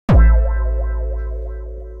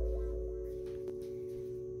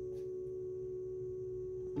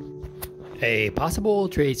A possible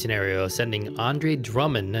trade scenario sending Andre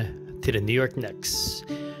Drummond to the New York Knicks.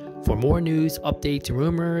 For more news, updates, and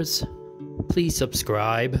rumors, please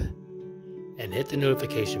subscribe and hit the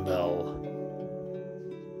notification bell.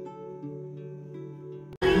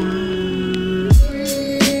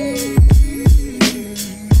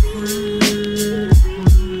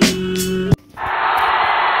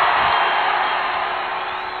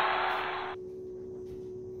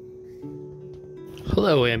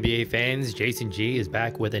 Hello NBA fans, Jason G is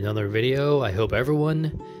back with another video. I hope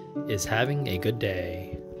everyone is having a good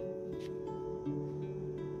day.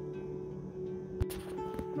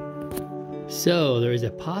 So there is a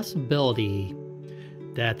possibility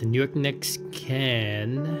that the New York Knicks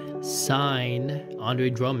can sign Andre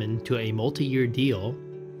Drummond to a multi-year deal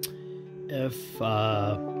if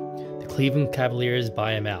the Cleveland Cavaliers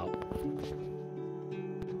buy him out.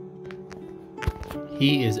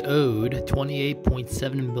 He is owed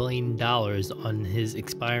 $28.7 million on his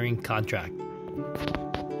expiring contract.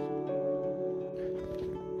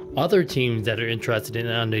 Other teams that are interested in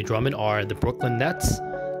Andre Drummond are the Brooklyn Nets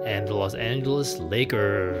and the Los Angeles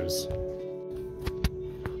Lakers.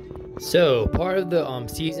 So, part of the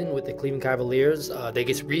season with the Cleveland Cavaliers, they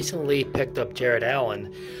just recently picked up Jared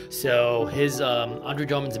Allen. So, his Andre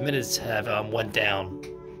Drummond's minutes have went down.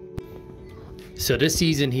 So this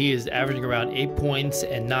season, he is averaging around 8 points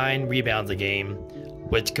and 9 rebounds a game,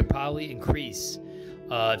 which could probably increase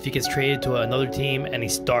if he gets traded to another team and he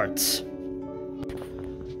starts.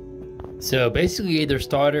 So basically, their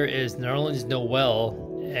starter is Nerlens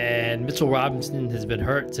Noel, and Mitchell Robinson has been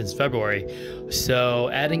hurt since February. So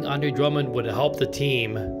adding Andre Drummond would help the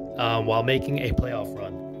team while making a playoff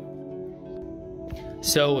run.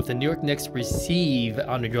 So if the New York Knicks receive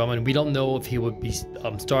Andre Drummond, we don't know if he would be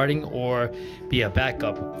starting or be a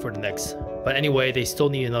backup for the Knicks. But anyway, they still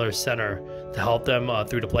need another center to help them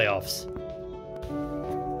through the playoffs.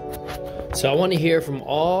 So I want to hear from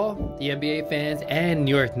all the NBA fans and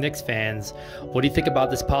New York Knicks fans. What do you think about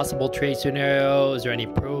this possible trade scenario? Is there any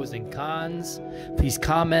pros and cons? Please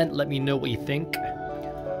comment. Let me know what you think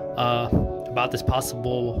about this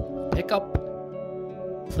possible pickup.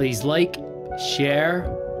 Please like,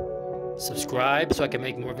 share, subscribe so I can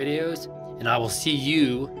make more videos, and I will see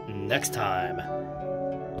you next time.